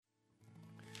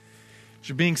As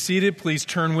you're being seated, please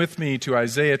turn with me to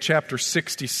Isaiah chapter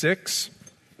 66.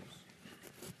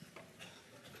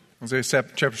 Isaiah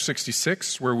chapter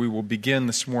 66, where we will begin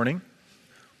this morning.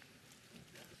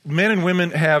 Men and women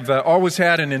have always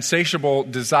had an insatiable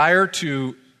desire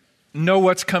to know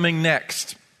what's coming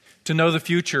next, to know the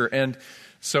future. And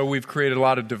so we've created a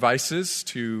lot of devices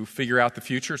to figure out the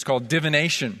future. It's called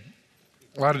divination.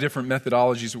 A lot of different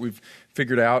methodologies that we've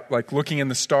figured out, like looking in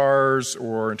the stars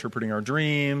or interpreting our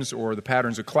dreams or the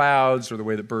patterns of clouds or the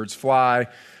way that birds fly.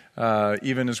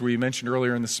 Even as we mentioned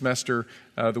earlier in the semester,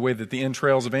 the way that the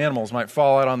entrails of animals might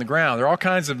fall out on the ground. There are all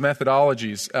kinds of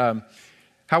methodologies.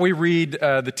 How we read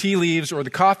the tea leaves or the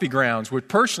coffee grounds, which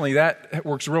personally, that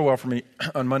works real well for me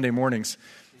on Monday mornings.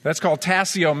 That's called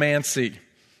tasseomancy, in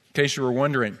case you were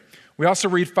wondering. We also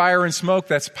read fire and smoke.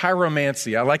 That's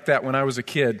pyromancy. I liked that when I was a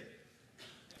kid.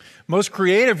 Most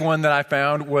creative one that I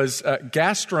found was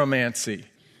gastromancy.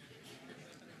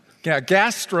 Yeah,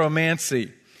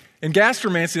 gastromancy. And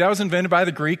gastromancy, that was invented by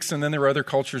the Greeks, and then there were other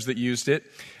cultures that used it.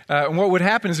 And what would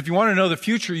happen is if you want to know the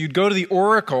future, you'd go to the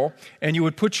oracle, and you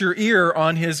would put your ear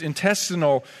on his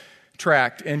intestinal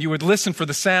tract, and you would listen for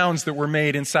the sounds that were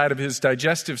made inside of his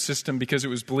digestive system because it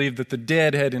was believed that the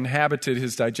dead had inhabited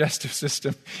his digestive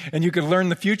system, and you could learn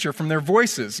the future from their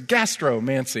voices.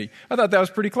 Gastromancy. I thought that was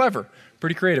pretty clever,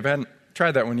 pretty creative. I hadn't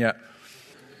tried that one yet.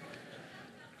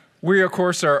 We, of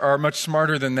course, are much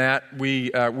smarter than that.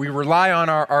 We rely on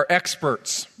our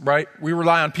experts, right? We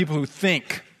rely on people who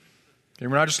think. Okay,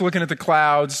 we're not just looking at the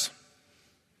clouds,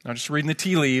 not just reading the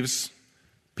tea leaves,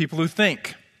 people who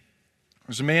think.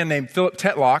 There's a man named Philip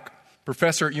Tetlock,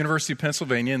 professor at University of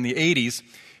Pennsylvania in the 80s.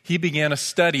 He began a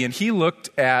study, and he looked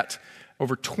at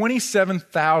over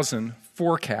 27,000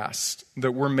 forecasts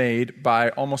that were made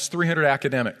by almost 300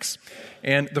 academics.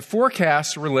 And the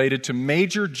forecasts related to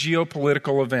major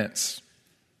geopolitical events.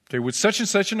 Okay, would such and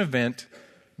such an event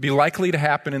be likely to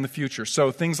happen in the future?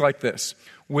 So things like this.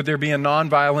 Would there be a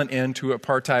nonviolent end to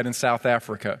apartheid in South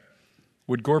Africa?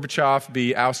 Would Gorbachev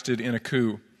be ousted in a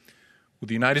coup? Would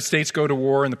the United States go to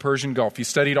war in the Persian Gulf? He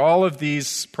studied all of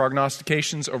these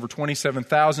prognostications, over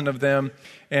 27,000 of them,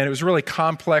 and it was a really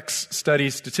complex study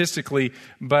statistically,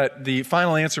 but the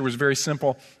final answer was very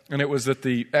simple, and it was that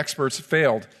the experts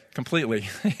failed completely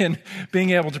in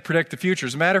being able to predict the future.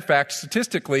 As a matter of fact,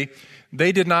 statistically,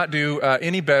 they did not do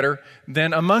any better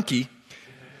than a monkey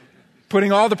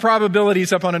putting all the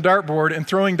probabilities up on a dartboard and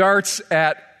throwing darts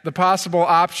at the possible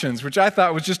options, which I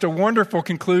thought was just a wonderful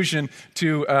conclusion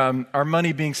to our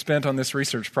money being spent on this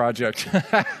research project.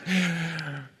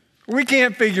 We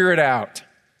can't figure it out.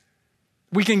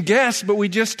 We can guess, but we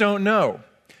just don't know.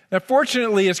 Now,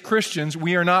 fortunately, as Christians,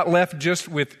 we are not left just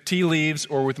with tea leaves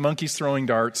or with monkeys throwing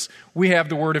darts. We have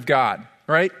the Word of God,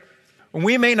 right?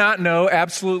 We may not know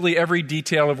absolutely every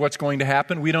detail of what's going to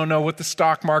happen. We don't know what the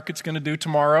stock market's going to do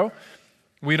tomorrow.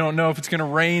 We don't know if it's going to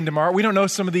rain tomorrow. We don't know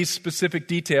some of these specific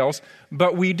details,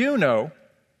 but we do know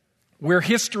where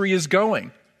history is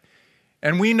going.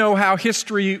 And we know how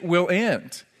history will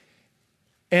end.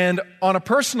 And on a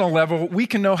personal level, we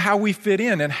can know how we fit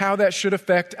in and how that should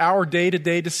affect our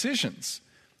day-to-day decisions.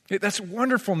 That's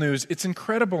wonderful news. It's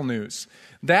incredible news.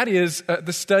 That is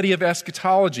the study of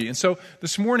eschatology. And so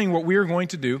this morning, what we are going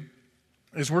to do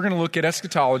is we're going to look at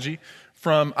eschatology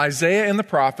from Isaiah and the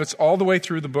prophets all the way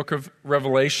through the book of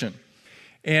Revelation.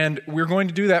 And we're going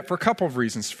to do that for a couple of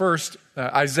reasons. First,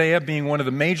 Isaiah, being one of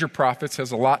the major prophets,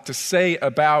 has a lot to say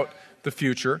about the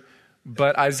future,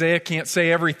 but Isaiah can't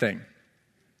say everything.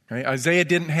 Right? Isaiah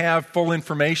didn't have full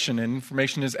information, and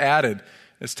information is added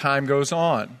as time goes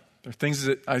on. There are things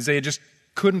that Isaiah just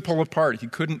couldn't pull apart. He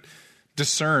couldn't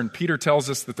discern. Peter tells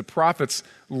us that the prophets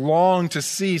longed to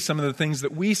see some of the things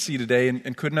that we see today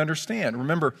and couldn't understand.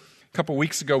 Remember, a couple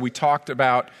weeks ago, we talked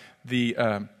about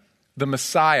the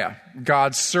Messiah,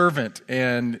 God's servant.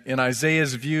 And in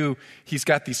Isaiah's view, he's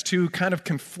got these two kind of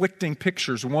conflicting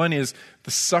pictures. One is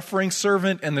the suffering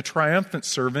servant and the triumphant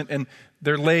servant, and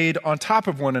they're laid on top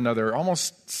of one another,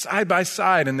 almost side by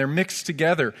side, and they're mixed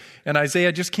together. And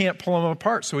Isaiah just can't pull them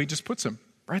apart, so he just puts them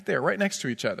right there, right next to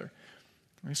each other.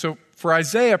 So for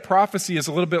Isaiah, prophecy is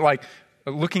a little bit like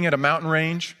looking at a mountain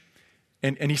range,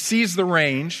 and he sees the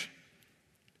range,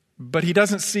 but he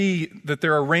doesn't see that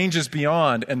there are ranges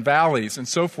beyond and valleys and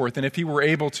so forth. And if he were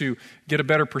able to get a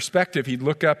better perspective, he'd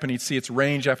look up and he'd see it's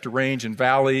range after range and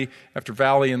valley after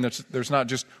valley, and there's not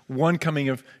just one coming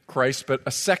of Christ, but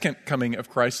a second coming of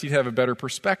Christ. He'd have a better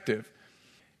perspective.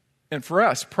 And for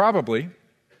us, probably,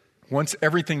 once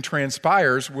everything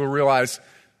transpires, we'll realize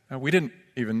we didn't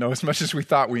even know as much as we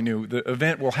thought we knew. The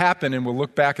event will happen, and we'll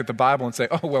look back at the Bible and say,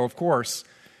 oh, well, of course,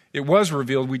 it was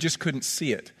revealed. We just couldn't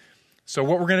see it. So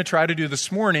what we're going to try to do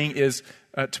this morning is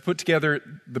to put together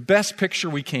the best picture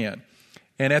we can.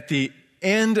 And at the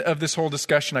end of this whole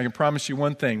discussion, I can promise you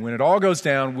one thing. When it all goes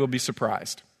down, we'll be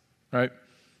surprised, right?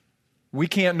 We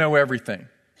can't know everything.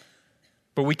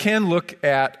 But we can look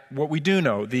at what we do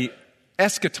know, the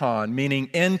eschaton, meaning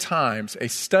end times, a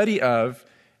study of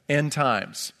end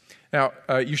times. Now,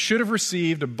 you should have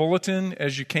received a bulletin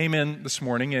as you came in this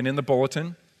morning, and in the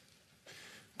bulletin,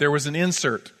 there was an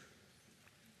insert.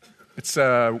 It's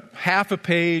a half a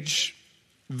page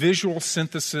visual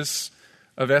synthesis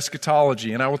of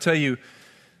eschatology. And I will tell you,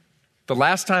 the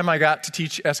last time I got to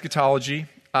teach eschatology,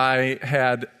 I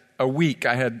had a week.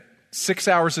 I had 6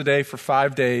 hours a day for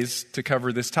 5 days to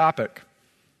cover this topic.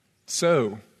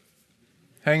 So,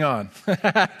 hang on.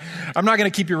 I'm not going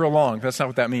to keep you real long. That's not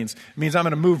what that means. It means I'm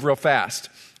going to move real fast,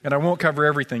 and I won't cover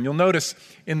everything. You'll notice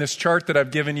in this chart that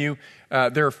I've given you,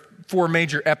 there are 4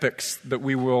 major epochs that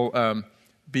we will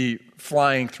be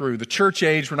flying through. The church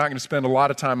age, we're not going to spend a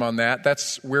lot of time on that.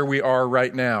 That's where we are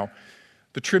right now.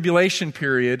 The tribulation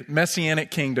period,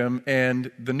 Messianic kingdom,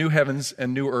 and the new heavens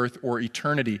and new earth, or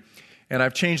eternity. And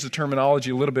I've changed the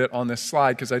terminology a little bit on this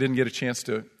slide because I didn't get a chance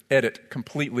to edit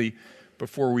completely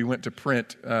before we went to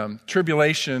print.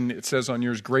 Tribulation, it says on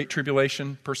yours, Great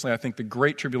Tribulation. Personally, I think the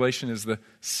Great Tribulation is the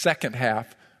second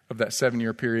half of that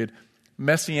 7-year period.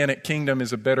 Messianic kingdom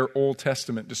is a better Old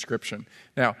Testament description.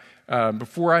 Now,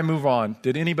 before I move on,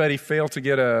 did anybody fail to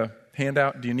get a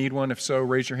handout? Do you need one? If so,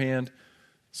 raise your hand.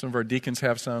 Some of our deacons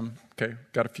have some. Okay,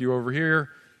 got a few over here.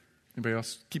 Anybody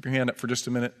else? Keep your hand up for just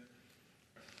a minute.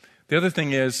 The other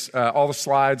thing is, all the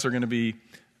slides are going to be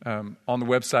on the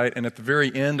website, and at the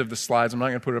very end of the slides, I'm not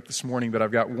going to put it up this morning, but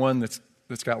I've got one that's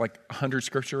got like 100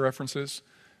 scripture references,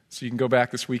 so you can go back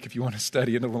this week if you want to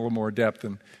study it in a little more depth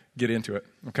and get into it,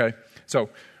 okay? So,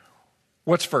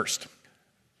 what's first?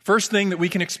 First thing that we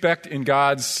can expect in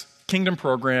God's kingdom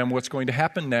program, what's going to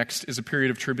happen next is a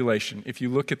period of tribulation. If you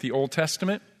look at the Old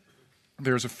Testament,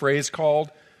 there's a phrase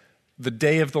called the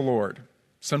day of the Lord.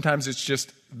 Sometimes it's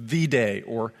just the day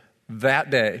or that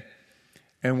day.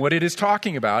 And what it is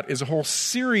talking about is a whole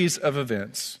series of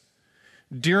events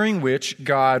during which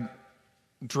God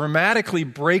dramatically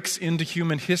breaks into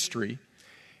human history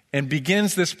and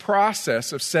begins this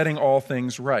process of setting all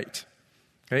things right.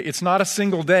 Okay? It's not a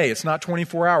single day. It's not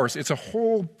 24 hours. It's a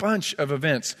whole bunch of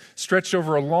events stretched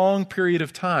over a long period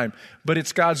of time, but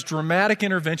it's God's dramatic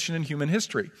intervention in human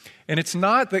history. And it's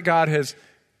not that God has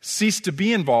ceased to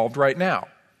be involved right now.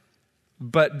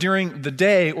 But during the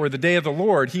day or the day of the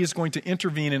Lord, he is going to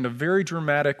intervene in a very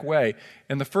dramatic way.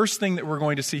 And the first thing that we're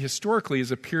going to see historically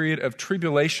is a period of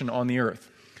tribulation on the earth.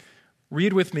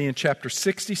 Read with me in chapter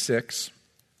 66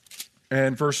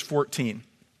 and verse 14.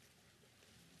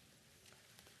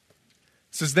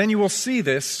 It says, "Then you will see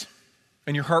this,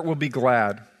 and your heart will be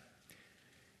glad,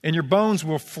 and your bones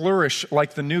will flourish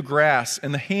like the new grass,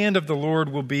 and the hand of the Lord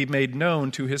will be made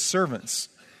known to his servants.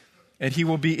 And he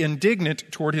will be indignant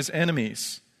toward his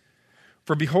enemies.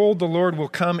 For behold, the Lord will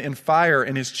come in fire,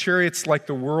 and his chariots like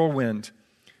the whirlwind,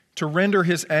 to render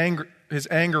his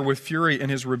anger with fury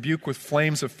and his rebuke with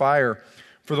flames of fire.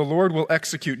 For the Lord will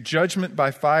execute judgment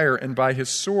by fire and by his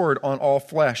sword on all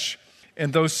flesh,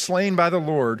 and those slain by the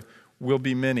Lord will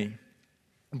be many."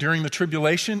 During the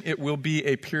tribulation, it will be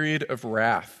a period of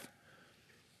wrath.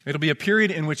 It'll be a period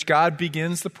in which God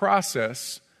begins the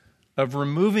process of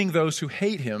removing those who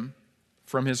hate him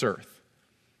from his earth.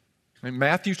 In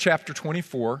Matthew chapter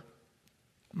 24,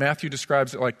 Matthew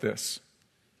describes it like this.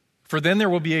 "For then there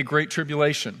will be a great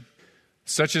tribulation,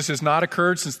 such as has not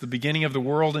occurred since the beginning of the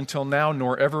world until now,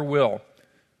 nor ever will.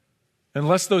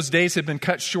 Unless those days had been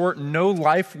cut short, no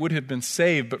life would have been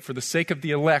saved, but for the sake of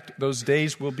the elect, those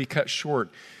days will be cut short."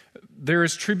 There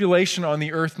is tribulation on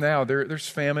the earth now. There's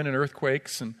famine and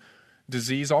earthquakes and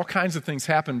disease, all kinds of things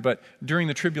happen, but during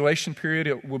the tribulation period,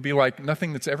 it will be like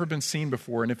nothing that's ever been seen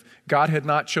before. And if God had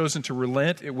not chosen to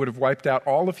relent, it would have wiped out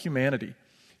all of humanity.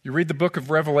 You read the book of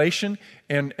Revelation,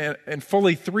 and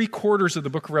fully 3/4 of the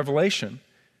book of Revelation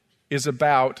is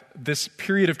about this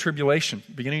period of tribulation,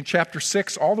 beginning in chapter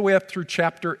 6 all the way up through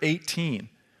chapter 18.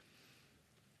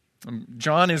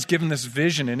 John is given this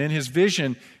vision, and in his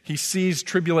vision, he sees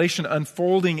tribulation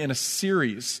unfolding in a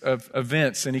series of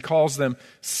events, and he calls them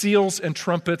seals and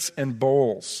trumpets and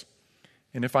bowls.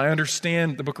 And if I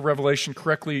understand the book of Revelation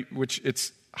correctly, which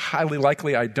it's highly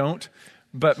likely I don't,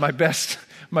 but my best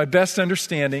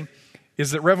understanding is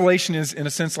that Revelation is, in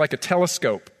a sense, like a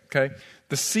telescope, okay?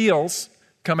 The seals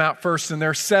come out first, and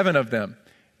there are 7 of them.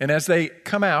 And as they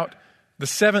come out, the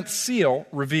 7th seal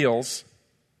reveals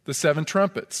the 7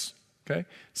 trumpets, okay?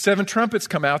 7 trumpets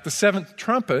come out. The 7th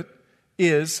trumpet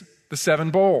is the 7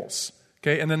 bowls,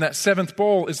 Okay, and then that seventh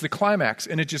bowl is the climax,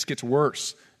 and it just gets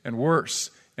worse and worse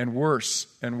and worse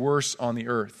and worse on the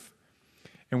earth.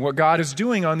 And what God is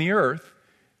doing on the earth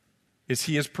is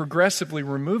he is progressively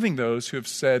removing those who have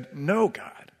said, no,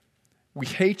 God, we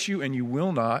hate you and you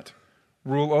will not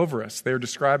rule over us. They are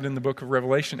described in the book of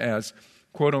Revelation as,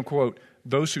 quote unquote,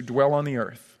 those who dwell on the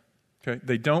earth. Okay,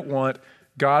 they don't want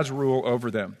God's rule over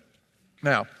them.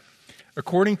 Now,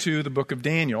 according to the book of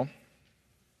Daniel,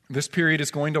 this period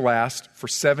is going to last for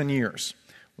 7 years.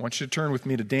 I want you to turn with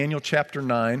me to Daniel chapter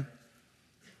 9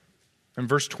 and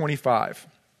verse 25.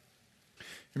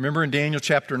 Remember in Daniel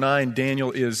chapter 9,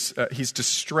 Daniel he's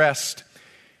distressed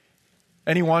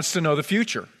and he wants to know the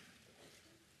future.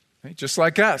 Right? Just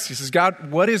like us. He says,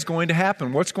 God, what is going to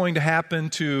happen? What's going to happen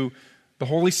to the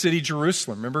holy city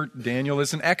Jerusalem? Remember, Daniel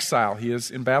is in exile. He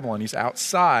is in Babylon. He's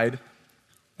outside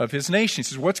of his nation. He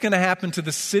says, what's going to happen to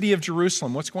the city of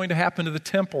Jerusalem? What's going to happen to the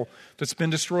temple that's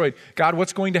been destroyed? God,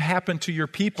 what's going to happen to your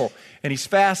people? And he's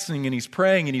fasting and he's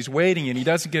praying and he's waiting and he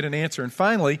doesn't get an answer. And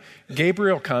finally,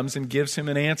 Gabriel comes and gives him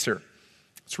an answer.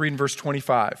 Let's read in verse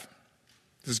 25.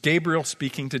 This is Gabriel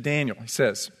speaking to Daniel. He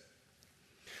says,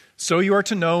 so you are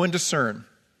to know and discern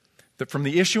that from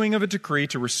the issuing of a decree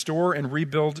to restore and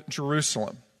rebuild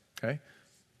Jerusalem, okay,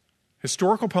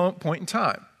 historical point in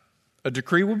time, a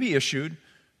decree will be issued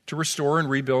to restore and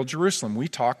rebuild Jerusalem. We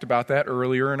talked about that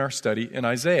earlier in our study in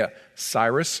Isaiah.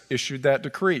 Cyrus issued that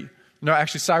decree. No,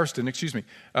 actually Cyrus didn't, excuse me.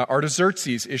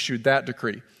 Artaxerxes issued that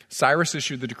decree. Cyrus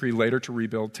issued the decree later to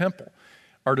rebuild temple.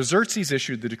 Artaxerxes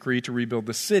issued the decree to rebuild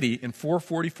the city in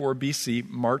 444 BC,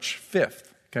 March 5th.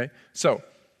 Okay, so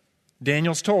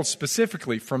Daniel's told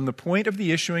specifically from the point of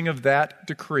the issuing of that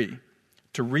decree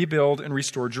to rebuild and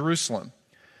restore Jerusalem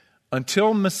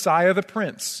until Messiah the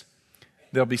Prince,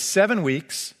 there'll be 7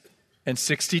 weeks and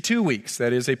 62 weeks.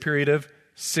 That is a period of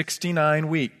 69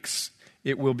 weeks.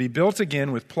 It will be built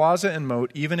again with plaza and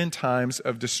moat even in times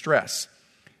of distress.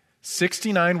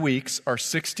 69 weeks are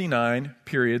 69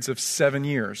 periods of 7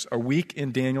 years. A week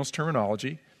in Daniel's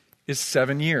terminology is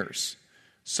 7 years.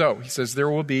 So he says there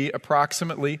will be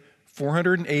approximately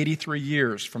 483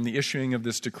 years from the issuing of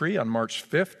this decree on March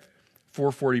 5th,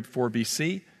 444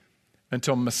 BC,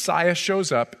 until Messiah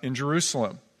shows up in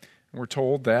Jerusalem. And we're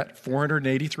told that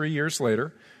 483 years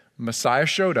later, Messiah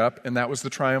showed up, and that was the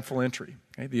triumphal entry.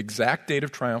 Okay? The exact date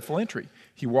of triumphal entry.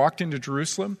 He walked into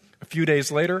Jerusalem. A few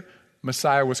days later,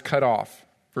 Messiah was cut off.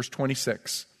 Verse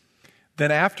 26.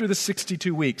 Then after the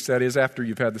 62 weeks, that is after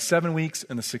you've had the 7 weeks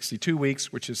and the 62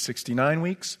 weeks, which is 69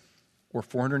 weeks, or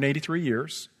 483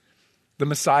 years, the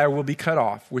Messiah will be cut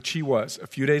off, which he was. A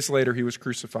few days later, he was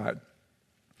crucified.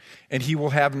 And he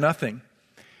will have nothing.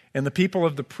 And the people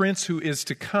of the prince who is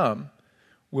to come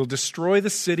will destroy the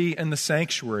city and the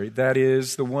sanctuary, that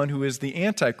is, the one who is the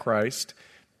Antichrist,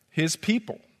 his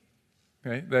people.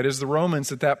 Okay? That is the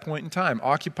Romans at that point in time,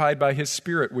 occupied by his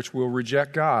spirit, which will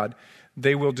reject God.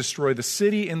 They will destroy the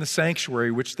city and the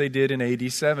sanctuary, which they did in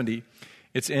AD 70.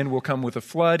 Its end will come with a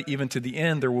flood. Even to the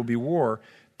end, there will be war.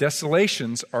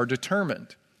 Desolations are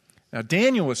determined. Now,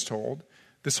 Daniel was told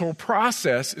this whole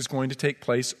process is going to take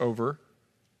place over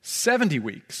 70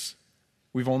 weeks.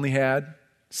 We've only had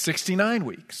 69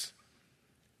 weeks.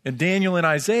 And Daniel and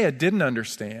Isaiah didn't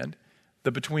understand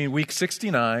that between week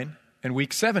 69 and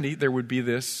week 70, there would be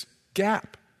this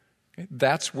gap. Okay?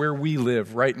 That's where we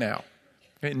live right now.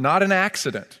 Okay? Not an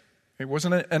accident. It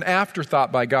wasn't an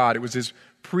afterthought by God. It was his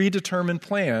predetermined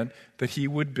plan that he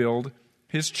would build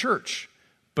his church.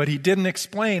 But he didn't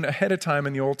explain ahead of time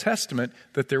in the Old Testament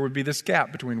that there would be this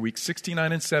gap between week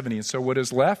 69 and 70. And so what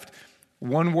is left?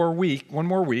 One more week,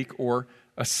 or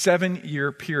a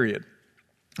 7-year period.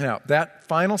 Now, that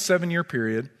final 7-year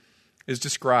period is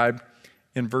described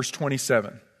in verse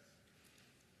 27.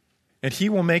 And he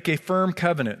will make a firm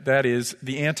covenant, that is,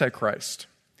 the Antichrist.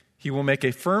 He will make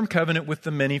a firm covenant with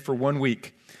the many for 1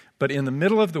 week. But in the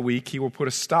middle of the week, he will put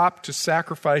a stop to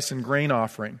sacrifice and grain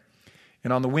offering.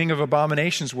 And on the wing of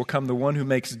abominations will come the one who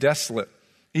makes desolate,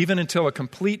 even until a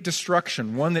complete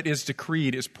destruction, one that is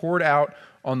decreed, is poured out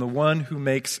on the one who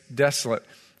makes desolate.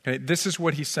 Okay, this is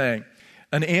what he's saying.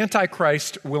 An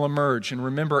antichrist will emerge. And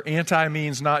remember, anti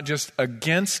means not just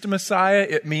against Messiah,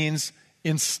 it means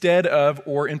instead of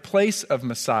or in place of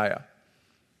Messiah.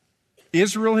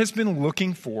 Israel has been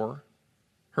looking for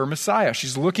her Messiah.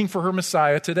 She's looking for her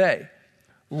Messiah today,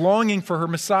 longing for her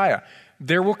Messiah.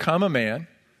 There will come a man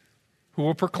who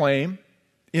will proclaim,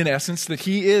 in essence, that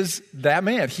he is that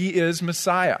man. He is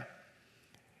Messiah.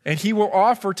 And he will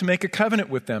offer to make a covenant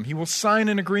with them. He will sign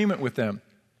an agreement with them.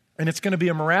 And it's going to be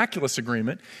a miraculous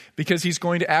agreement because he's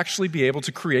going to actually be able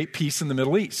to create peace in the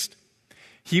Middle East.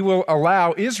 He will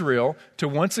allow Israel to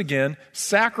once again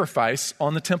sacrifice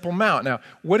on the Temple Mount. Now,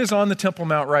 what is on the Temple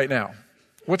Mount right now?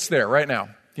 What's there right now?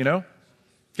 You know?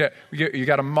 Okay, you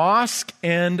got a mosque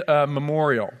and a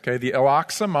memorial. Okay, the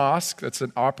Al-Aqsa Mosque, that's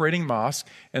an operating mosque,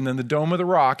 and then the Dome of the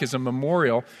Rock is a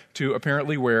memorial to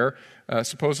apparently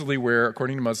supposedly where,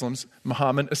 according to Muslims,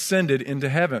 Muhammad ascended into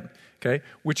heaven. Okay,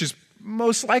 which is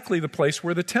most likely the place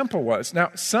where the temple was.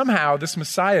 Now, somehow this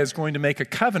Messiah is going to make a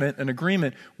covenant, an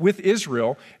agreement with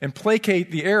Israel and placate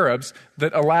the Arabs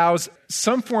that allows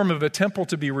some form of a temple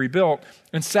to be rebuilt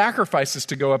and sacrifices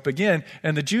to go up again.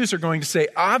 And the Jews are going to say,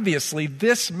 obviously,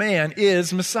 this man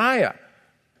is Messiah.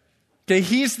 Okay,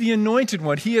 he's the anointed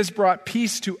one. He has brought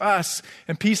peace to us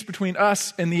and peace between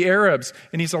us and the Arabs,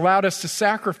 and he's allowed us to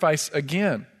sacrifice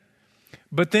again.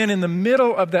 But then in the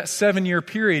middle of that 7-year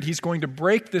period, he's going to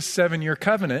break this 7-year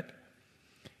covenant.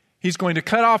 He's going to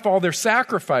cut off all their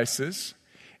sacrifices,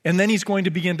 and then he's going to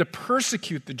begin to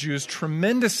persecute the Jews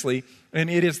tremendously. And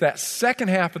it is that second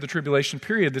half of the tribulation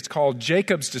period that's called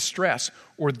Jacob's distress,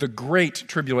 or the Great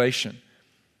Tribulation.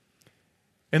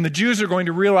 And the Jews are going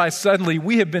to realize suddenly,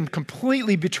 we have been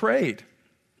completely betrayed.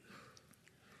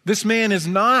 This man is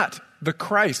not the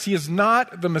Christ. He is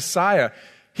not the Messiah.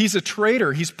 He's a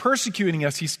traitor. He's persecuting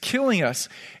us. He's killing us.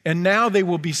 And now they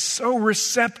will be so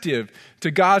receptive to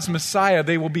God's Messiah.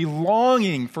 They will be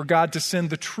longing for God to send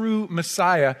the true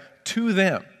Messiah to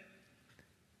them.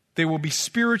 They will be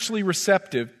spiritually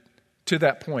receptive to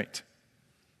that point.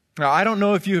 Now, I don't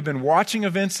know if you have been watching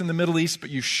events in the Middle East, but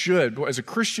you should. As a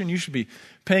Christian, you should be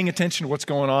paying attention to what's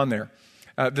going on there.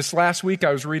 This last week,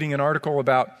 I was reading an article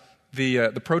about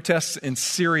the protests in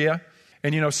Syria.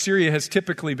 And, you know, Syria has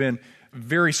typically been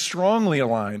very strongly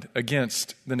aligned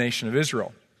against the nation of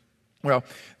Israel. Well,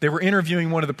 they were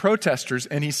interviewing one of the protesters,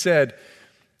 and he said,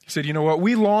 you know what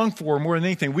we long for more than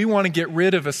anything, we want to get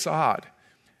rid of Assad,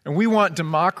 and we want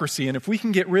democracy, and if we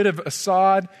can get rid of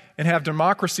Assad and have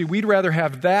democracy, we'd rather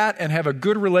have that and have a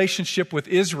good relationship with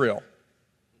Israel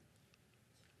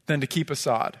than to keep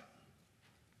Assad.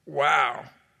 Wow.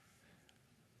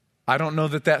 I don't know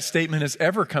that statement has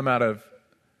ever come out of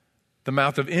the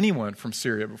mouth of anyone from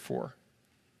Syria before.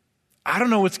 I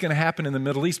don't know what's going to happen in the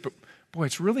Middle East, but boy,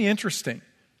 it's really interesting.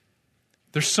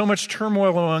 There's so much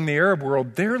turmoil among the Arab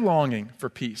world. They're longing for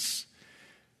peace.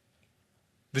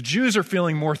 The Jews are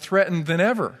feeling more threatened than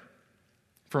ever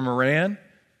from Iran.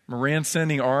 Iran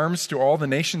sending arms to all the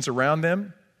nations around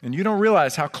them. And you don't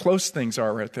realize how close things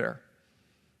are right there.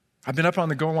 I've been up on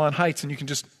the Golan Heights, and you can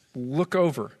just look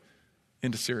over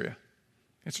into Syria.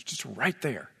 It's just right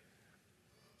there.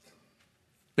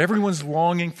 Everyone's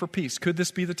longing for peace. Could this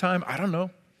be the time? I don't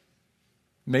know.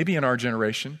 Maybe in our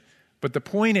generation. But the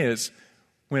point is,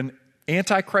 when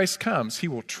Antichrist comes, he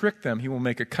will trick them. He will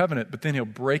make a covenant, but then he'll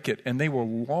break it, and they will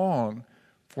long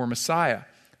for Messiah.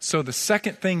 So the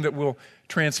second thing that will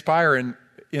transpire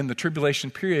in the tribulation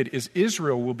period is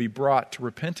Israel will be brought to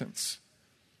repentance.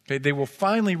 Okay, they will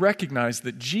finally recognize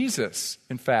that Jesus,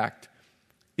 in fact,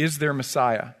 is their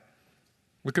Messiah.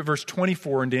 Look at verse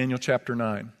 24 in Daniel chapter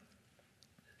 9.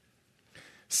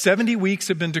 70 weeks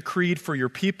have been decreed for your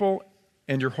people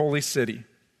and your holy city,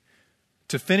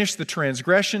 to finish the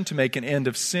transgression, to make an end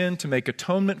of sin, to make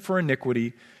atonement for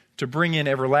iniquity, to bring in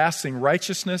everlasting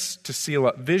righteousness, to seal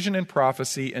up vision and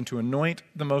prophecy, and to anoint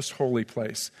the most holy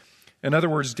place. In other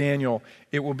words, Daniel,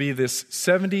 it will be this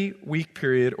 70-week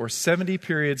period or 70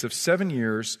 periods of 7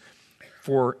 years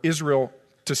for Israel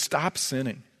to stop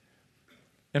sinning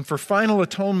and for final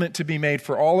atonement to be made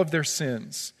for all of their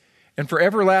sins and for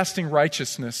everlasting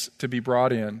righteousness to be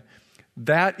brought in.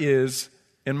 That is,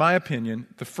 in my opinion,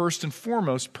 the first and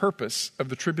foremost purpose of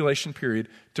the tribulation period,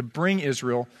 to bring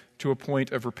Israel to a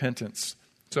point of repentance.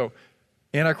 So,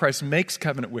 Antichrist makes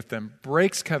covenant with them,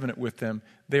 breaks covenant with them.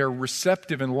 They are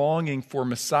receptive and longing for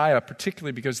Messiah,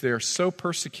 particularly because they are so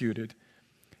persecuted.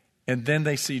 And then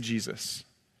they see Jesus.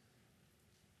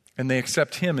 And they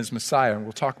accept him as Messiah. And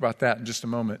we'll talk about that in just a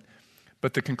moment.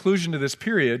 But the conclusion to this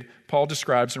period, Paul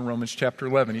describes in Romans chapter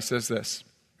 11. He says this: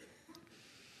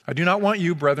 I do not want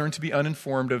you, brethren, to be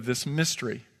uninformed of this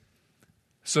mystery,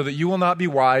 so that you will not be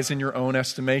wise in your own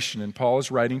estimation. And Paul is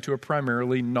writing to a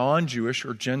primarily non-Jewish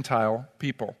or Gentile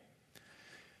people.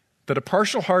 That a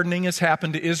partial hardening has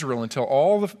happened to Israel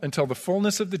until the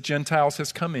fullness of the Gentiles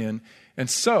has come in, and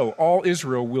so all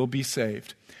Israel will be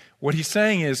saved. What he's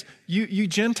saying is, you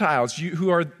Gentiles, you who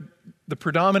are the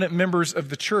predominant members of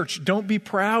the church, don't be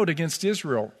proud against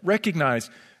Israel. Recognize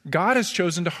God has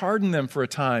chosen to harden them for a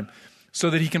time so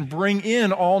that he can bring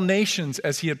in all nations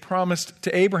as he had promised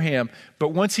to Abraham. But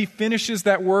once he finishes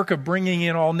that work of bringing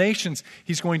in all nations,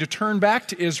 he's going to turn back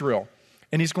to Israel.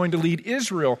 And he's going to lead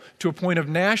Israel to a point of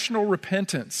national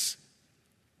repentance.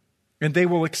 And they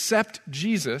will accept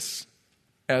Jesus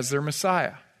as their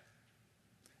Messiah.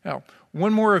 Now,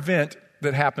 one more event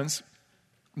that happens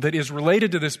that is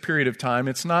related to this period of time,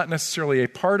 it's not necessarily a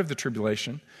part of the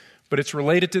tribulation, but it's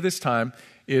related to this time,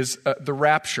 is the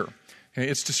rapture. Okay,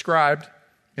 it's described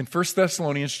in 1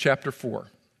 Thessalonians chapter 4. It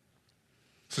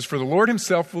says, "For the Lord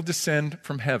himself will descend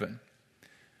from heaven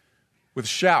with a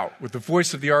shout, with the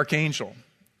voice of the archangel,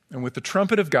 and with the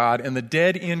trumpet of God, and the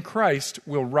dead in Christ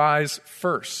will rise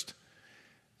first.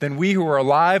 Then we who are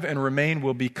alive and remain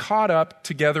will be caught up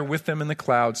together with them in the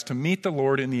clouds to meet the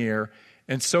Lord in the air,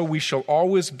 and so we shall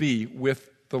always be with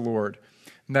the Lord."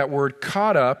 And that word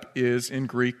caught up is in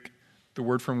Greek the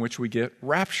word from which we get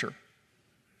rapture.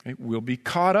 Okay, we'll be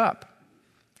caught up.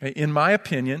 Okay, in my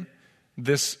opinion,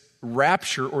 this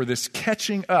rapture or this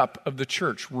catching up of the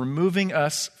church, removing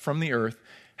us from the earth,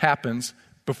 happens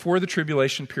before the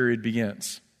tribulation period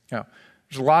begins. Now,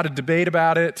 there's a lot of debate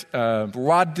about it, a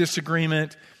lot of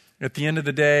disagreement. At the end of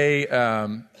the day,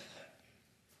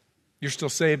 you're still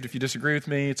saved. If you disagree with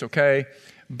me, it's okay.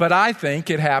 But I think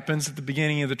it happens at the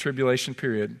beginning of the tribulation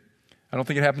period. I don't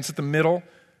think it happens at the middle.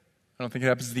 I don't think it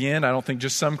happens at the end. I don't think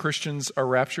just some Christians are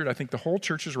raptured. I think the whole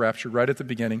church is raptured right at the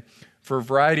beginning for a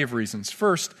variety of reasons.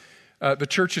 First, the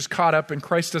church is caught up and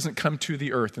Christ doesn't come to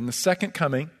the earth. In the second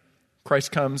coming,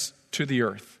 Christ comes to the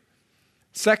earth.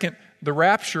 Second, the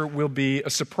rapture will be a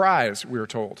surprise, we are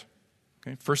told.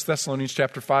 Okay? 1 Thessalonians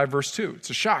chapter 5, verse 2. It's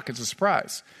a shock. It's a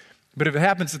surprise. But if it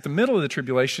happens at the middle of the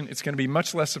tribulation, it's going to be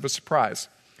much less of a surprise.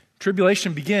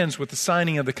 Tribulation begins with the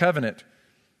signing of the covenant.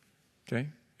 Okay?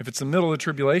 If it's the middle of the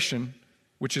tribulation,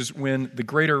 which is when the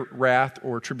greater wrath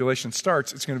or tribulation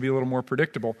starts, it's going to be a little more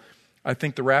predictable. I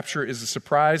think the rapture is a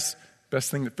surprise.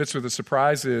 Best thing that fits with a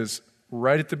surprise is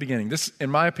right at the beginning. This, in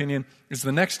my opinion, is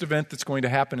the next event that's going to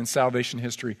happen in salvation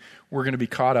history. We're going to be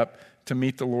caught up to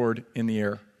meet the Lord in the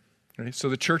air. Okay? So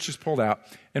the church is pulled out.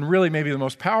 And really maybe the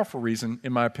most powerful reason,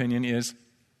 in my opinion, is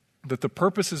that the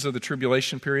purposes of the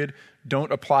tribulation period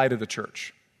don't apply to the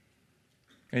church.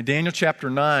 In Daniel chapter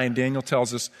 9, Daniel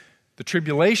tells us the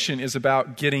tribulation is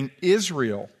about getting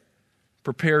Israel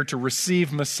prepared to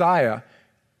receive Messiah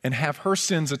and have her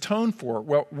sins atoned for.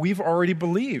 Well, we've already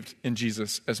believed in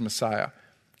Jesus as Messiah,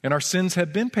 and our sins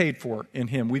have been paid for in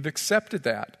him. We've accepted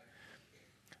that.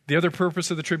 The other purpose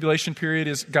of the tribulation period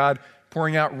is God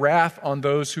pouring out wrath on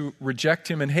those who reject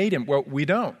him and hate him. Well, we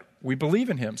don't. We believe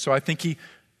in him. So I think he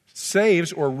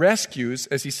saves or rescues,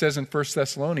 as he says in 1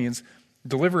 Thessalonians,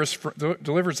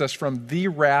 delivers us from the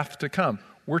wrath to come.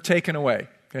 We're taken away.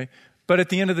 Okay? But at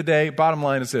the end of the day, bottom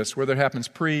line is this: whether it happens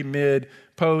pre, mid,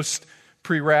 post,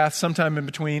 pre-wrath, sometime in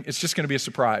between, it's just going to be a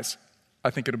surprise. I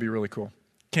think it'll be really cool.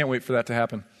 Can't wait for that to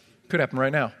happen. Could happen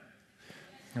right now.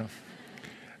 Oh.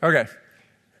 Okay.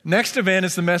 Next event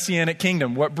is the Messianic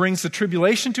kingdom. What brings the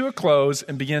tribulation to a close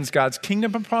and begins God's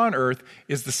kingdom upon earth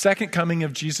is the second coming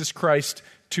of Jesus Christ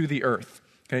to the earth.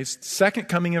 Okay, second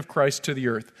coming of Christ to the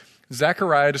earth.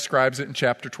 Zechariah describes it in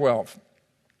chapter 12.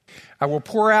 "I will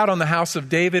pour out on the house of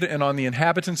David and on the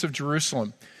inhabitants of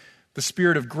Jerusalem the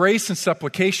spirit of grace and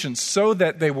supplication, so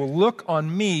that they will look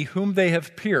on me whom they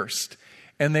have pierced,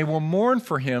 and they will mourn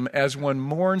for him as one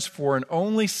mourns for an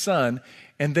only son,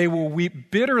 and they will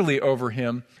weep bitterly over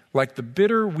him like the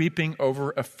bitter weeping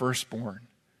over a firstborn."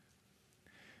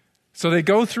 So they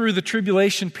go through the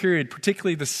tribulation period,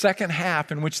 particularly the second half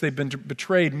in which they've been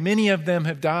betrayed. Many of them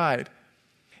have died.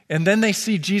 And then they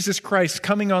see Jesus Christ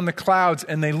coming on the clouds,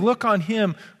 and they look on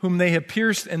him whom they have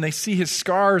pierced, and they see his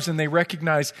scars, and they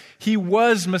recognize he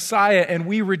was Messiah, and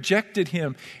we rejected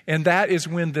him. And that is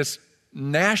when this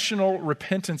national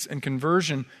repentance and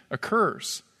conversion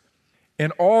occurs.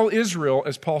 And all Israel,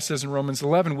 as Paul says in Romans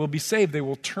 11, will be saved. They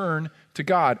will turn to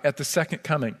God at the second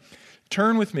coming.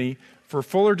 Turn with me for a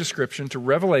fuller description to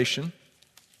Revelation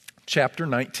chapter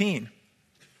 19.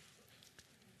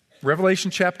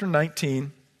 Revelation chapter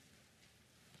 19.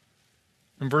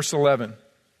 In verse 11, it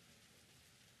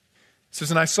says,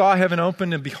 "And I saw heaven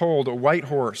opened, and behold, a white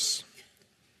horse.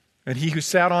 And he who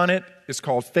sat on it is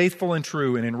called Faithful and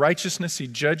True, and in righteousness he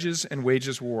judges and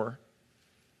wages war.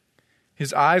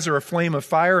 His eyes are a flame of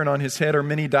fire, and on his head are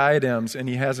many diadems, and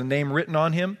he has a name written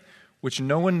on him, which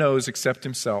no one knows except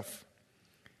himself.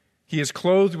 He is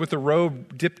clothed with a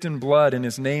robe dipped in blood, and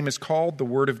his name is called the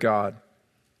Word of God.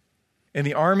 And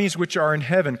the armies which are in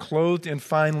heaven, clothed in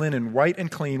fine linen, white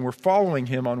and clean, were following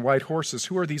him on white horses."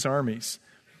 Who are these armies?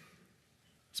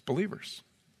 It's believers.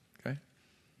 Okay?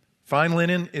 Fine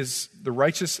linen is the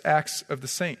righteous acts of the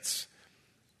saints.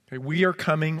 Okay? We are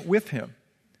coming with him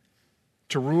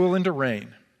to rule and to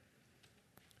reign.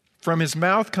 From his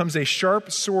mouth comes a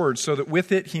sharp sword, so that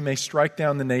with it he may strike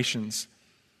down the nations.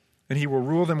 And he will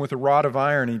rule them with a rod of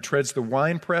iron. He treads the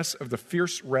winepress of the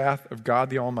fierce wrath of God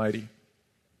the Almighty.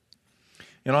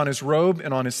 And on his robe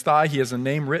and on his thigh he has a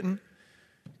name written,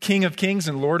 King of Kings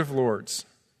and Lord of Lords.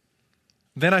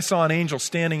 Then I saw an angel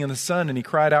standing in the sun, and he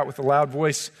cried out with a loud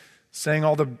voice, saying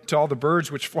to all the birds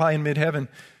which fly in mid-heaven,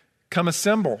 Come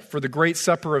assemble for the great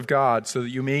supper of God, so that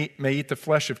you may eat the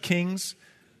flesh of kings,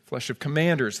 flesh of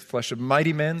commanders, the flesh of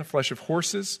mighty men, the flesh of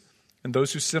horses, and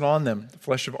those who sit on them, the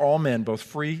flesh of all men, both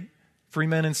free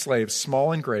men and slaves,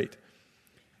 small and great.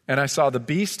 And I saw the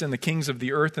beast and the kings of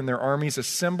the earth and their armies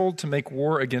assembled to make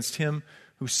war against him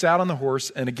who sat on the horse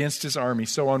and against his army.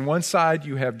 So on one side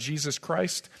you have Jesus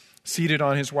Christ, seated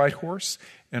on his white horse,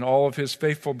 and all of his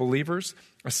faithful believers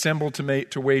assembled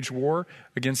to wage war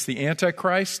against the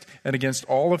Antichrist and against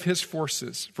all of his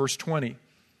forces. Verse 20.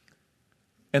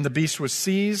 And the beast was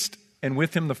seized, and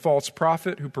with him the false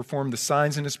prophet who performed the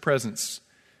signs in his presence,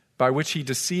 by which he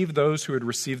deceived those who had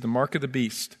received the mark of the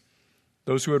beast,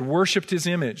 those who had worshipped his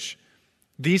image.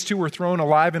 These two were thrown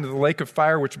alive into the lake of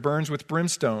fire which burns with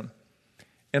brimstone.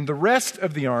 And the rest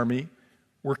of the army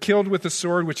were killed with the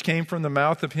sword which came from the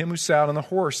mouth of him who sat on the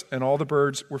horse, and all the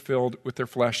birds were filled with their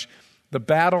flesh. The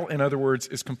battle, in other words,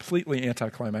 is completely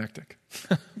anticlimactic.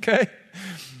 Okay?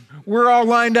 We're all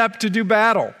lined up to do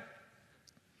battle.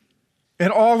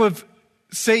 And all of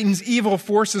Satan's evil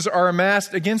forces are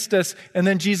amassed against us, and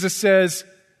then Jesus says,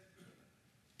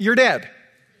 You're dead.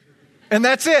 And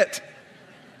that's it.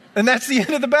 And that's the end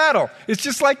of the battle. It's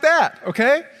just like that,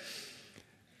 okay?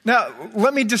 Now,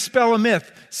 let me dispel a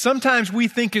myth. Sometimes we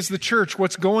think as the church,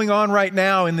 what's going on right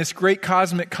now in this great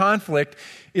cosmic conflict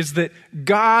is that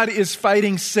God is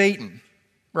fighting Satan,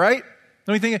 right?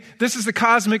 Don't you think this is the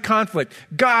cosmic conflict?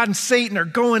 God and Satan are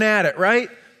going at it, right?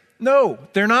 No,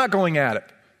 they're not going at it,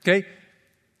 okay?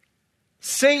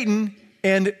 Satan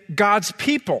and God's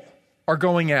people are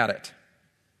going at it.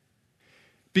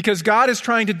 Because God is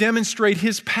trying to demonstrate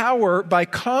his power by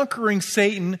conquering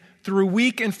Satan through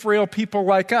weak and frail people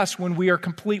like us when we are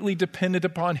completely dependent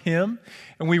upon him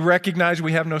and we recognize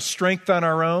we have no strength on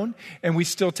our own, and we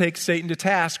still take Satan to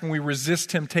task when we resist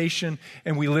temptation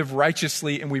and we live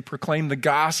righteously and we proclaim the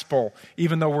gospel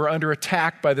even though we're under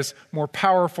attack by this more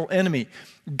powerful enemy.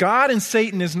 God and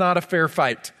Satan is not a fair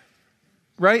fight,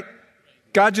 right?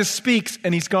 God just speaks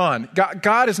and he's gone.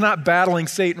 God is not battling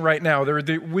Satan right now.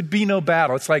 There would be no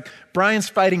battle. It's like Brian's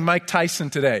fighting Mike Tyson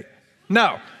today.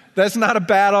 No, that's not a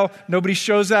battle. Nobody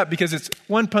shows up because it's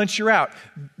one punch, you're out.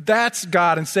 That's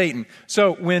God and Satan.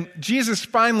 So when Jesus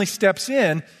finally steps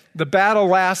in, the battle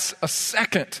lasts a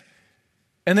second.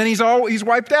 And then he's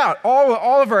wiped out.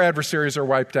 All of our adversaries are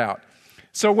wiped out.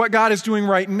 So what God is doing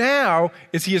right now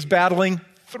is he is battling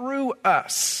through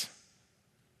us.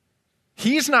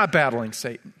 He's not battling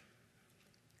Satan.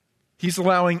 He's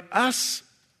allowing us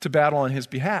to battle on his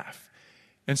behalf.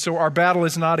 And so our battle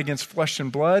is not against flesh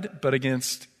and blood, but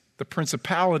against the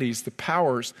principalities, the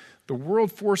powers, the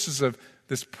world forces of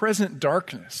this present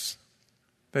darkness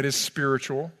that is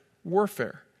spiritual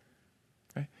warfare.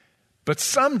 Okay? But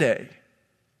someday,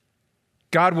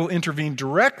 God will intervene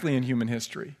directly in human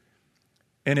history,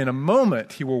 and in a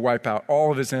moment, he will wipe out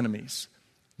all of his enemies.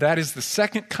 That is the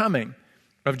second coming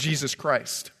of Jesus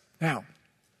Christ. Now,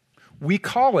 we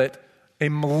call it a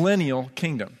millennial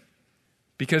kingdom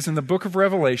because in the book of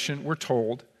Revelation, we're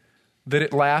told that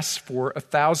it lasts for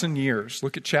 1,000 years.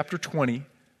 Look at chapter 20,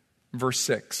 verse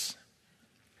 6.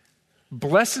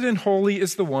 Blessed and holy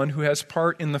is the one who has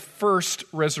part in the first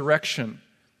resurrection.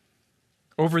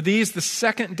 Over these, the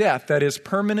second death, that is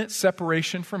permanent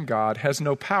separation from God, has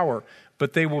no power,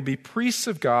 but they will be priests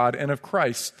of God and of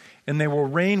Christ, and they will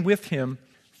reign with him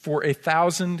for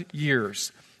 1,000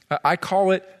 years. I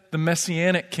call it the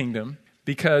Messianic kingdom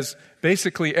because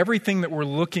basically everything that we're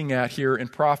looking at here in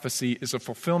prophecy is a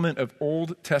fulfillment of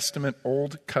Old Testament,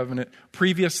 Old Covenant,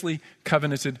 previously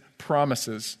covenanted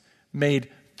promises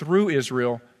made through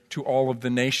Israel to all of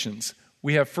the nations.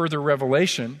 We have further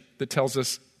revelation that tells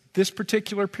us this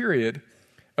particular period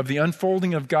of the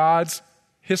unfolding of God's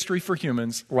history for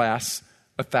humans lasts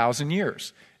 1,000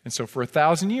 years. And so for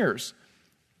 1,000 years,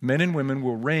 men and women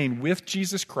will reign with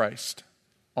Jesus Christ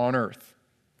on earth,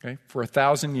 okay, for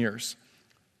 1,000 years.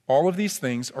 All of these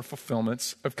things are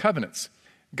fulfillments of covenants.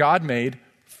 God made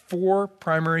 4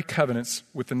 primary covenants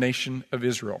with the nation of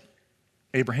Israel: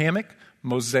 Abrahamic,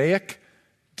 Mosaic,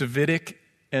 Davidic,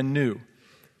 and new.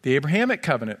 The Abrahamic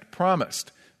covenant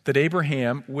promised that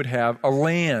Abraham would have a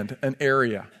land, an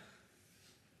area.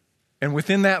 And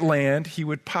within that land, he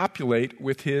would populate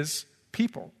with his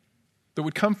people. that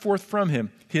would come forth from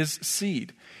him, his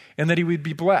seed, and that he would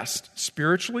be blessed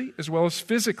spiritually as well as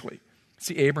physically. It's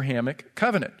the Abrahamic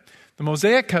covenant. The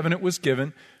Mosaic covenant was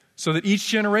given so that each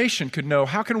generation could know,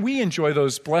 how can we enjoy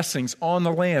those blessings on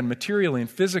the land materially and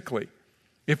physically?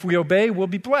 If we obey, we'll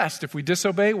be blessed. If we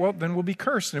disobey, well, then we'll be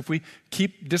cursed. And if we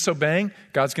keep disobeying,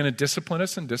 God's going to discipline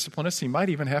us and discipline us. He might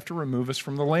even have to remove us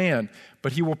from the land.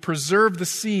 But he will preserve the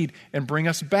seed and bring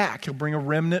us back. He'll bring a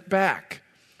remnant back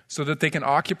so that they can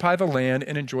occupy the land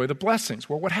and enjoy the blessings.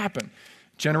 Well, what happened?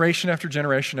 Generation after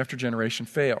generation after generation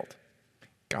failed.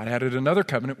 God added another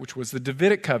covenant, which was the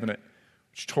Davidic covenant,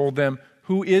 which told them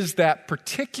who is that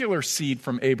particular seed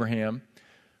from Abraham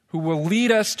who will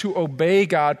lead us to obey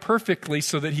God perfectly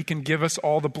so that he can give us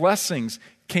all the blessings.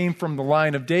 Came from the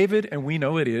line of David, and we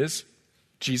know it is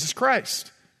Jesus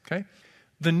Christ. Okay?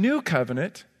 The new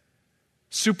covenant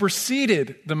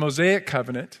superseded the Mosaic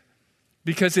covenant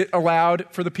because it allowed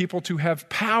for the people to have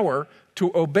power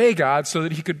to obey God so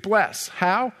that he could bless.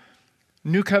 How?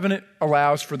 New covenant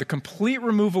allows for the complete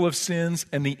removal of sins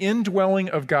and the indwelling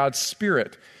of God's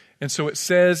Spirit. And so it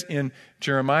says in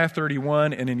Jeremiah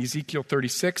 31 and in Ezekiel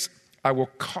 36, I will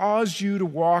cause you to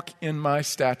walk in my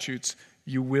statutes.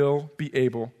 You will be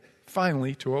able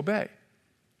finally to obey.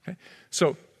 Okay?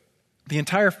 So the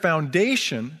entire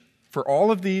foundation for all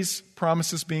of these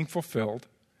promises being fulfilled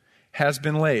has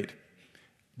been laid.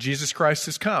 Jesus Christ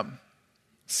has come,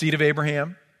 seed of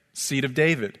Abraham, seed of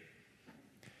David.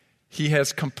 He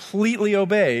has completely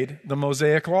obeyed the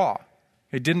Mosaic law.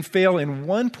 It didn't fail in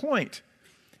one point.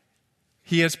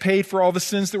 He has paid for all the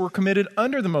sins that were committed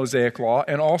under the Mosaic law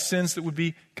and all sins that would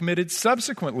be committed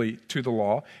subsequently to the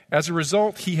law. As a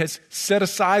result, he has set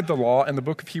aside the law, and the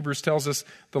book of Hebrews tells us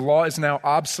the law is now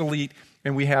obsolete,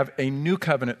 and we have a new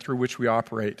covenant through which we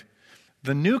operate.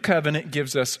 The new covenant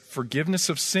gives us forgiveness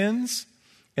of sins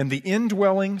and the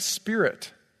indwelling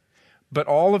Spirit. But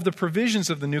all of the provisions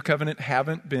of the new covenant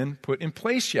haven't been put in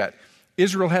place yet.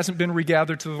 Israel hasn't been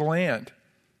regathered to the land.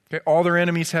 Okay? All their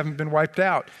enemies haven't been wiped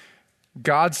out.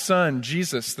 God's Son,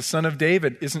 Jesus, the Son of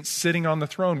David, isn't sitting on the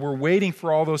throne. We're waiting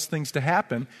for all those things to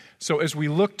happen. So as we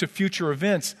look to future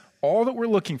events, all that we're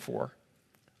looking for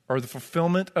are the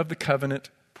fulfillment of the covenant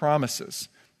promises.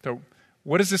 So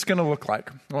what is this going to look like?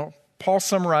 Well, Paul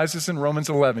summarizes in Romans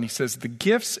 11. He says, the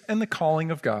gifts and the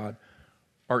calling of God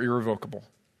are irrevocable.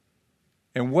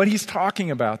 And what he's talking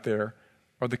about there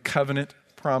are the covenant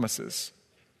promises.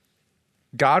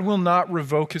 God will not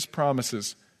revoke his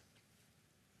promises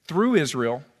through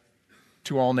Israel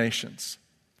to all nations.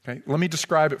 Okay, let me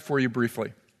describe it for you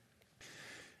briefly.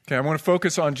 Okay, I want to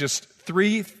focus on just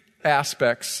three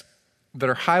aspects that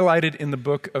are highlighted in the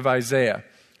book of Isaiah.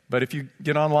 But if you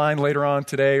get online later on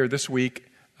today or this week,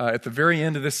 at the very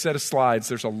end of this set of slides,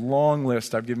 there's a long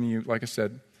list. I've given you, like I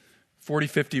said, 40,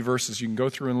 50 verses you can go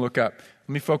through and look up.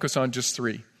 Let me focus on just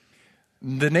three.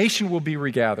 The nation will be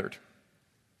regathered.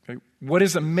 Okay? What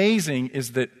is amazing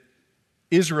is that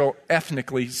Israel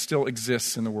ethnically still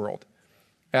exists in the world.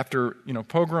 After,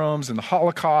 pogroms and the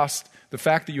Holocaust, the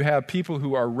fact that you have people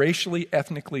who are racially,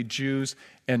 ethnically Jews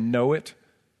and know it,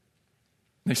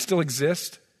 they still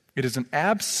exist. It is an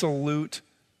absolute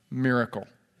miracle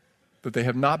that they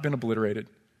have not been obliterated.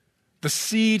 The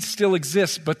seed still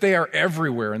exists, but they are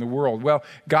everywhere in the world. Well,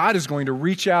 God is going to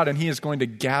reach out and he is going to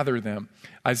gather them.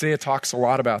 Isaiah talks a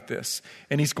lot about this.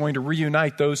 And he's going to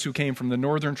reunite those who came from the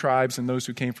northern tribes and those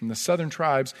who came from the southern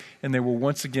tribes, and they will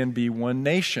once again be one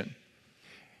nation.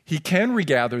 He can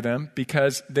regather them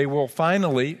because they will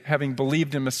finally, having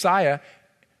believed in Messiah,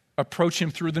 approach him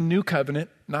through the new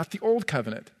covenant, not the old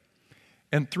covenant.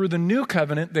 And through the new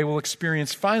covenant, they will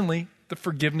experience finally the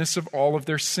forgiveness of all of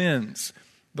their sins,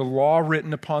 the law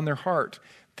written upon their heart,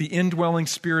 the indwelling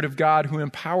Spirit of God who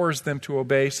empowers them to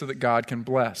obey so that God can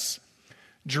bless.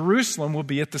 Jerusalem will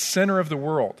be at the center of the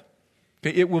world.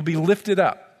 Okay, it will be lifted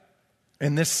up.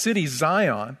 And this city,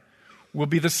 Zion, will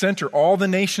be the center. All the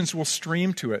nations will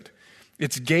stream to it.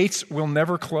 Its gates will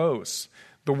never close.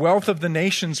 The wealth of the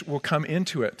nations will come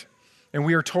into it. And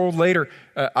we are told later,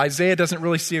 Isaiah doesn't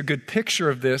really see a good picture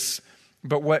of this,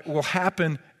 but what will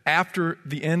happen after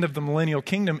the end of the millennial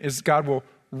kingdom is God will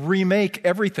remake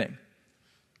everything.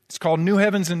 It's called new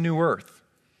heavens and new earth.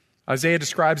 Isaiah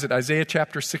describes it, Isaiah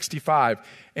chapter 65.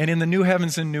 And in the new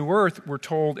heavens and new earth, we're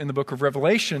told in the book of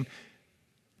Revelation,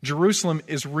 Jerusalem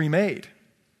is remade.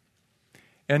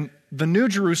 And the new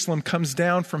Jerusalem comes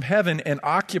down from heaven and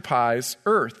occupies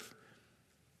earth.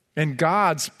 And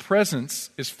God's presence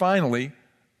is finally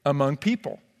among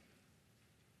people.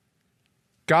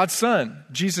 God's Son,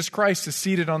 Jesus Christ, is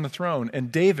seated on the throne,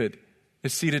 and David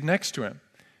is seated next to him.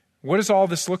 What does all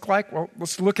this look like? Well,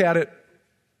 let's look at it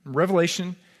in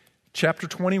Revelation chapter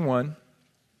 21,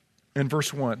 in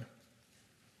verse 1.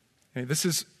 Okay, this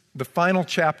is the final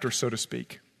chapter, so to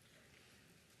speak.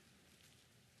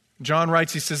 John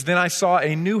writes, he says, "Then I saw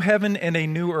a new heaven and a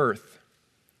new earth.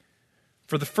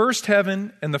 For the first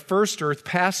heaven and the first earth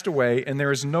passed away, and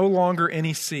there is no longer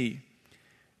any sea.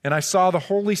 And I saw the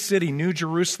holy city, New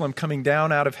Jerusalem, coming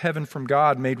down out of heaven from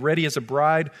God, made ready as a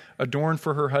bride adorned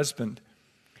for her husband.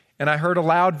 And I heard a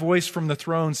loud voice from the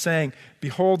throne saying,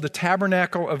 'Behold, the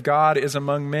tabernacle of God is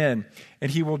among men,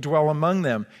 and he will dwell among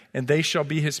them, and they shall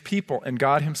be his people, and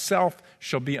God himself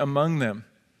shall be among them.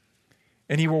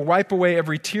 And he will wipe away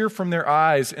every tear from their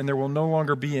eyes, and there will no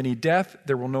longer be any death.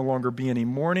 There will no longer be any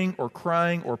mourning or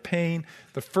crying or pain.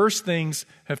 The first things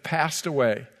have passed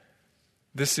away.'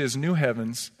 This is new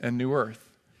heavens and new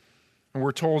earth." And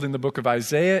we're told in the book of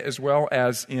Isaiah as well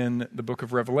as in the book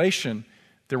of Revelation,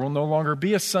 there will no longer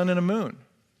be a sun and a moon.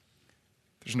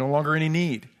 There's no longer any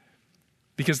need,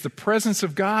 because the presence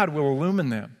of God will illumine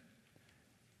them.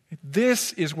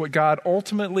 This is what God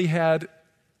ultimately had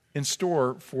in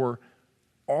store for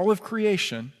all of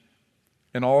creation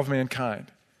and all of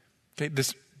mankind. Okay,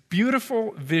 this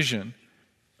beautiful vision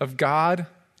of God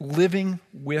living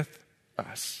with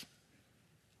us.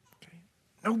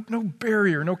 Okay, no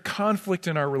barrier, no conflict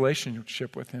in our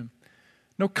relationship with him.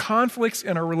 No conflicts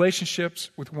in our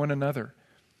relationships with one another.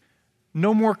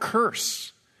 No more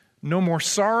curse. No more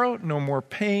sorrow, no more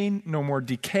pain, no more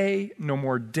decay, no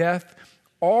more death.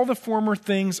 All the former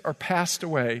things are passed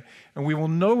away, and we will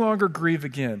no longer grieve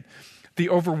again. The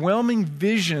overwhelming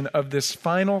vision of this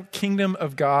final kingdom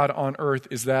of God on earth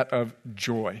is that of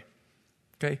joy.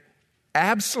 Okay?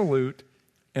 Absolute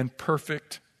and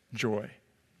perfect joy.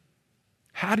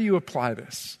 How do you apply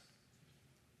this?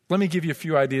 Let me give you a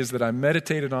few ideas that I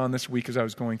meditated on this week as I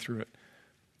was going through it.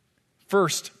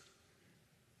 First,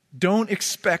 don't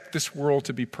expect this world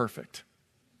to be perfect.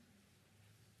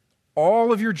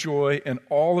 All of your joy and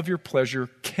all of your pleasure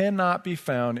cannot be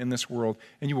found in this world,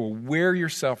 and you will wear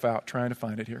yourself out trying to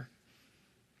find it here.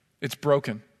 It's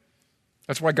broken.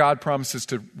 That's why God promises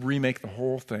to remake the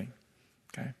whole thing.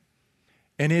 Okay?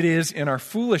 And it is in our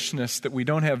foolishness that we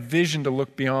don't have vision to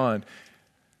look beyond.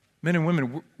 Men and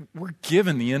women, we're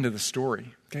given the end of the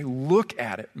story. Okay? Look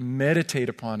at it, meditate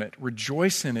upon it,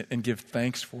 rejoice in it, and give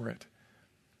thanks for it.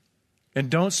 And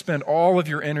don't spend all of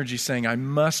your energy saying, "I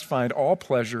must find all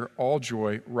pleasure, all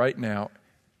joy right now."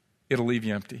 It'll leave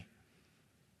you empty.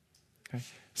 Okay?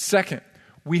 Second,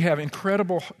 we have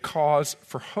incredible cause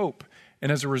for hope. And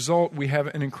as a result, we have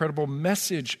an incredible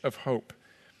message of hope.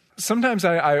 Sometimes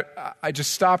I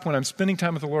just stop when I'm spending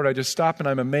time with the Lord. I just stop and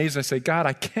I'm amazed. I say, "God,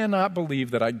 I cannot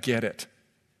believe that I get it.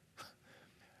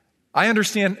 I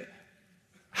understand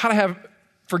how to have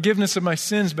forgiveness of my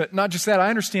sins, but not just that. I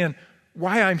understand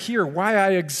why I'm here, why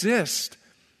I exist.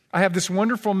 I have this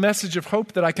wonderful message of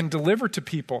hope that I can deliver to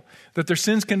people, that their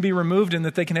sins can be removed and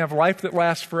that they can have life that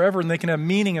lasts forever and they can have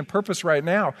meaning and purpose right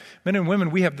now." Men and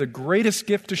women, we have the greatest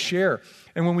gift to share.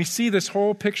 And when we see this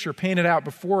whole picture painted out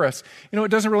before us, it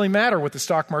doesn't really matter what the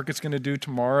stock market's going to do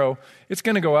tomorrow. It's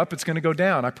going to go up, it's going to go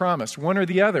down, I promise, one or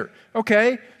the other.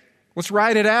 Okay, let's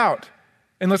ride it out.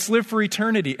 And let's live for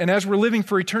eternity. And as we're living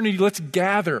for eternity, let's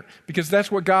gather, because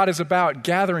that's what God is about,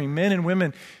 gathering men and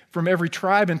women from every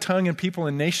tribe and tongue and people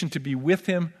and nation to be with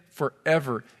him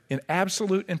forever in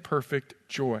absolute and perfect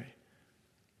joy.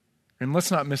 And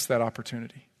let's not miss that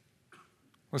opportunity.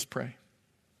 Let's pray.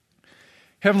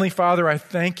 Heavenly Father, I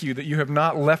thank you that you have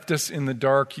not left us in the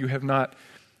dark. You have not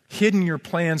hidden your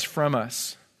plans from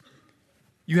us.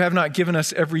 You have not given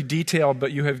us every detail,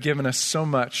 but you have given us so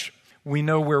much. We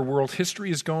know where world history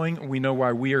is going. We know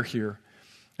why we are here.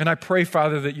 And I pray,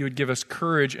 Father, that you would give us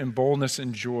courage and boldness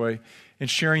and joy in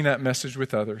sharing that message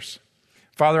with others.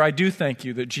 Father, I do thank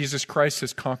you that Jesus Christ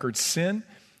has conquered sin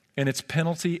and its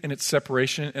penalty and its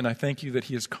separation. And I thank you that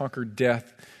he has conquered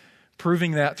death,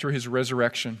 proving that through his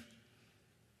resurrection.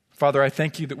 Father, I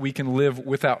thank you that we can live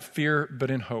without fear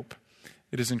but in hope.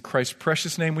 It is in Christ's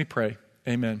precious name we pray.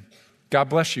 Amen. God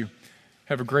bless you.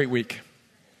 Have a great week.